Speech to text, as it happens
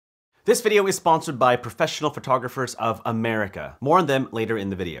This video is sponsored by Professional Photographers of America. More on them later in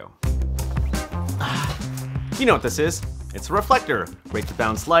the video. You know what this is. It's a reflector. Great to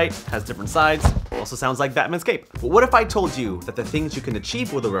bounce light, has different sides, also sounds like Batman's cape. But what if I told you that the things you can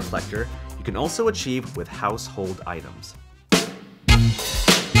achieve with a reflector, you can also achieve with household items?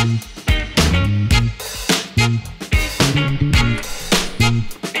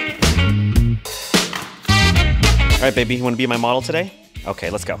 All right, baby, you wanna be my model today? Okay,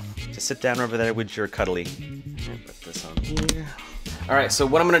 let's go. Just sit down over there with your cuddly. Put this on here. All right, so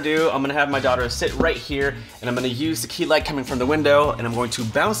what I'm gonna do, I'm gonna have my daughter sit right here, and I'm gonna use the key light coming from the window, and I'm going to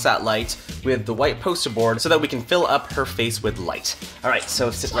bounce that light with the white poster board so that we can fill up her face with light. All right, so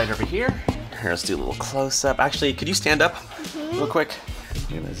sit right over here. Here, let's do a little close up. Actually, could you stand up real quick?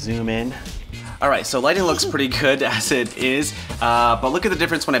 I'm gonna zoom in. All right, so lighting looks pretty good as it is, but look at the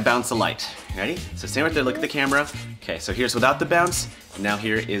difference when I bounce the light. Ready? So stand right there, look at the camera. Okay, so here's without the bounce, and now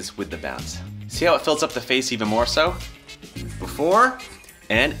here is with the bounce. See how it fills up the face even more so? Before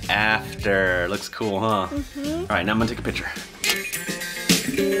and after. Looks cool, huh? All right, now I'm gonna take a picture.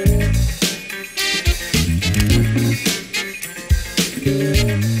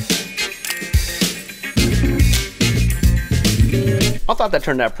 I thought that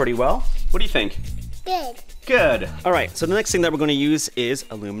turned out pretty well. What do you think? Good. Good. All right, so the next thing that we're gonna use is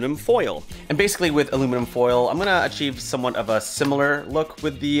aluminum foil. And basically with aluminum foil, I'm gonna achieve somewhat of a similar look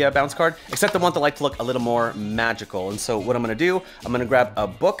with the bounce card, except I want the light to look a little more magical. And so what I'm gonna do, I'm gonna grab a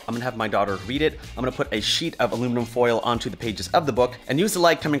book, I'm gonna have my daughter read it, I'm gonna put a sheet of aluminum foil onto the pages of the book, and use the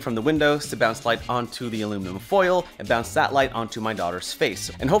light coming from the windows to bounce light onto the aluminum foil, and bounce that light onto my daughter's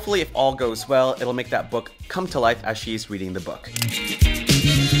face. And hopefully if all goes well, it'll make that book come to life as she's reading the book.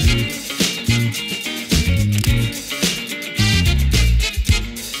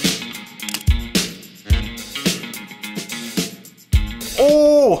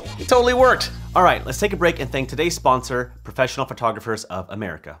 Oh, it totally worked. All right, let's take a break and thank today's sponsor, Professional Photographers of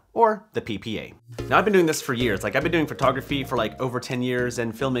America, or the PPA. Now I've been doing this for years. I've been doing photography for like over 10 years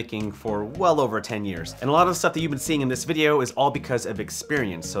and filmmaking for well over 10 years. And a lot of the stuff that you've been seeing in this video is all because of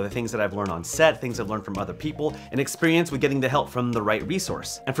experience. So the things that I've learned on set, things I've learned from other people, and experience with getting the help from the right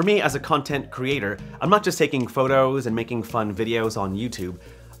resource. And for me as a content creator, I'm not just taking photos and making fun videos on YouTube.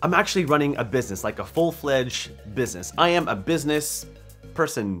 I'm actually running a business, like a full-fledged business. I am a business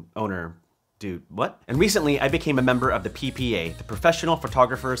person owner. Dude, what? And recently I became a member of the PPA, the Professional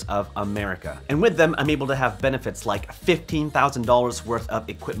Photographers of America. And with them, I'm able to have benefits like $15,000 worth of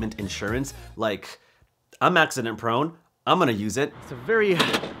equipment insurance. Like, I'm accident prone, I'm gonna use it. It's a very,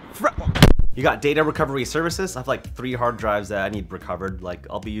 you got data recovery services. I have like 3 hard drives that I need recovered. Like,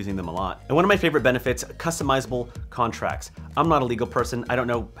 I'll be using them a lot. And one of my favorite benefits, customizable contracts. I'm not a legal person. I don't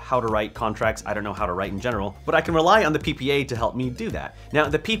know how to write contracts. I don't know how to write in general, but I can rely on the PPA to help me do that. Now,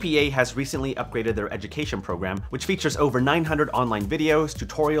 the PPA has recently upgraded their education program, which features over 900 online videos,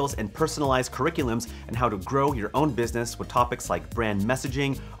 tutorials, and personalized curriculums on how to grow your own business with topics like brand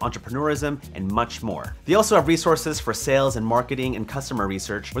messaging, entrepreneurism, and much more. They also have resources for sales and marketing and customer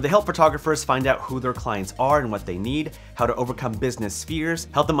research, where they help photographers find out who their clients are and what they need, how to overcome business fears,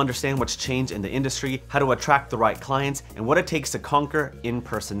 help them understand what's changed in the industry, how to attract the right clients, and what it takes to conquer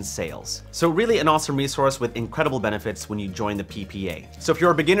in-person sales. So really an awesome resource with incredible benefits when you join the PPA. So if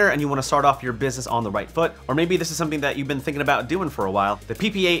you're a beginner and you want to start off your business on the right foot, or maybe this is something that you've been thinking about doing for a while, the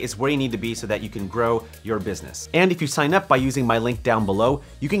PPA is where you need to be so that you can grow your business. And if you sign up by using my link down below,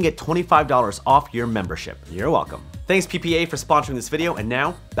 you can get $25 off your membership. You're welcome. Thanks PPA for sponsoring this video, and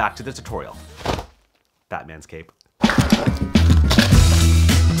now back to the tutorial. Batman's cape.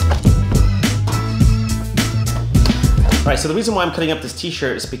 All right, so the reason why I'm cutting up this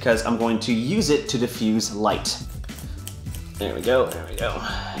t-shirt is because I'm going to use it to diffuse light. There we go, there we go.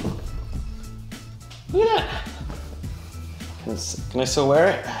 Look at that. Can I still wear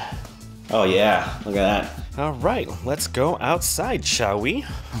it? Oh yeah, look at that. All right, let's go outside, shall we?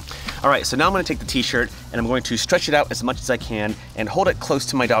 All right, so now I'm gonna take the t-shirt and I'm going to stretch it out as much as I can and hold it close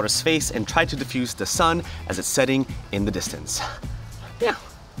to my daughter's face and try to diffuse the sun as it's setting in the distance. Yeah,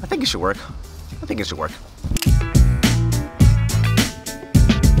 I think it should work. I think it should work.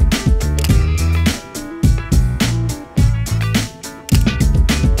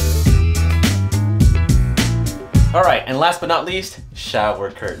 All right, and last but not least,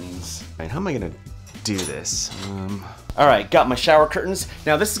 shower curtains. All right, how am I gonna do this. All right, got my shower curtains.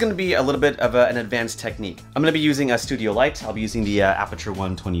 Now this is gonna be a little bit of an advanced technique. I'm gonna be using a studio light. I'll be using the Aperture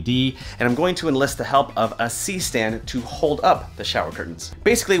 120D, and I'm going to enlist the help of a C-stand to hold up the shower curtains.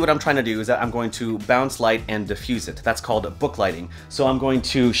 Basically what I'm trying to do is that I'm going to bounce light and diffuse it. That's called book lighting. So I'm going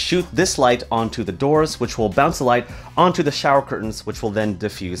to shoot this light onto the doors, which will bounce the light onto the shower curtains, which will then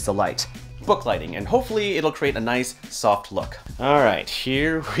diffuse the light. Book lighting, and hopefully it'll create a nice soft look. All right,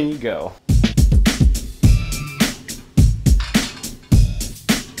 here we go.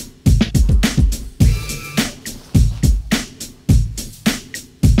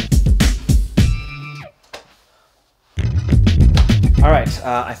 All right,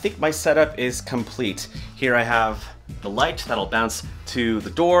 I think my setup is complete. Here I have the light that'll bounce to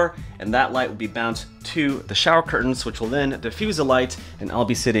the door, and that light will be bounced to the shower curtains, which will then diffuse the light, and I'll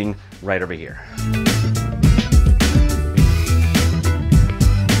be sitting right over here.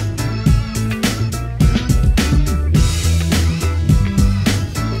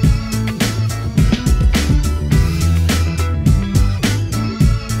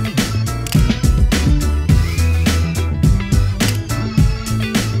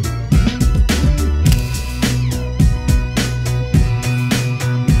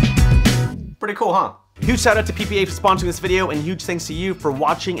 Pretty cool, huh? Huge shout out to PPA for sponsoring this video, and huge thanks to you for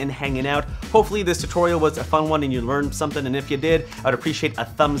watching and hanging out. Hopefully this tutorial was a fun one and you learned something, and if you did, I'd appreciate a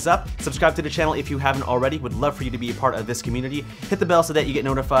thumbs up. Subscribe to the channel if you haven't already. Would love for you to be a part of this community. Hit the bell so that you get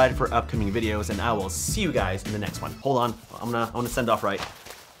notified for upcoming videos, and I will see you guys in the next one. Hold on, I'm gonna send off right.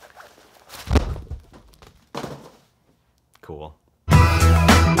 Cool.